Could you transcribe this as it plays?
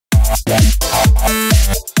G'day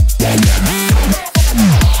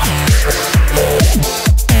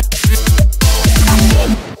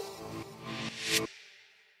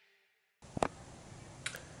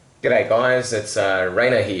guys, it's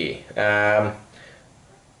Rainer here.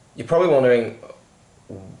 You're probably wondering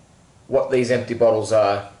what these empty bottles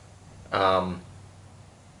are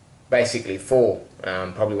basically for.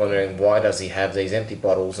 Probably wondering, why does he have these empty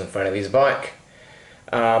bottles in front of his bike?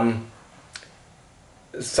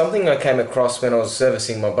 Something I came across when I was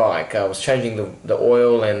servicing my bike. I was changing the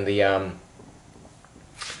oil and the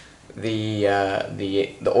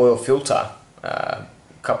oil filter a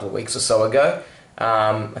couple of weeks or so ago.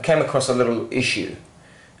 I came across a little issue.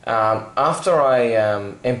 After I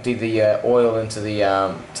emptied the oil into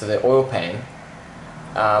the oil pan,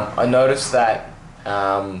 I noticed that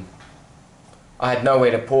I had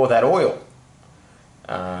nowhere to pour that oil.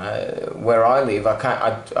 Where I live, I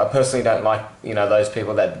personally don't like, those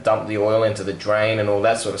people that dump the oil into the drain and all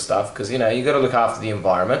that sort of stuff, because you got to look after the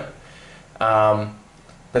environment. But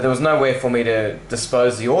there was nowhere for me to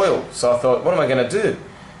dispose the oil, so I thought, what am I going to do?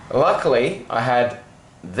 Luckily, I had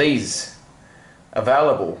these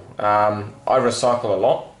available. I recycle a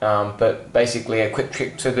lot, but basically a quick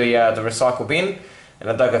trip to the recycle bin, and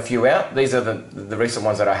I dug a few out. These are the recent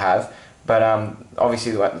ones that I have, but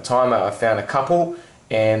obviously at the time I found a couple,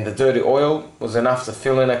 and the dirty oil was enough to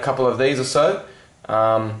fill in a couple of these or so,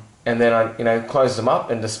 and then I closed them up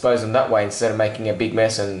and disposed them that way, instead of making a big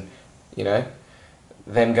mess and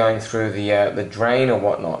them going through the drain or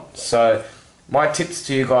whatnot. So my tips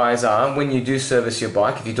to you guys are, when you do service your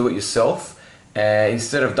bike, if you do it yourself,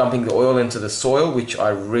 instead of dumping the oil into the soil, which I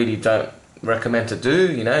really don't recommend to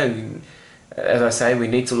do, as I say, we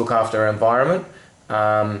need to look after our environment,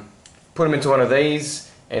 put them into one of these,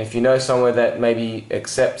 and if you know somewhere that maybe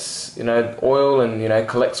accepts oil and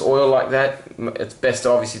collects oil like that, it's best to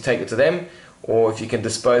obviously take it to them, or if you can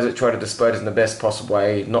dispose it, try to dispose it in the best possible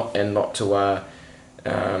way, not to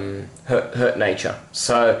hurt nature.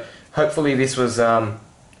 So hopefully this was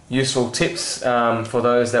useful tips for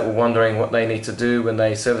those that were wondering what they need to do when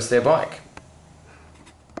they service their bike.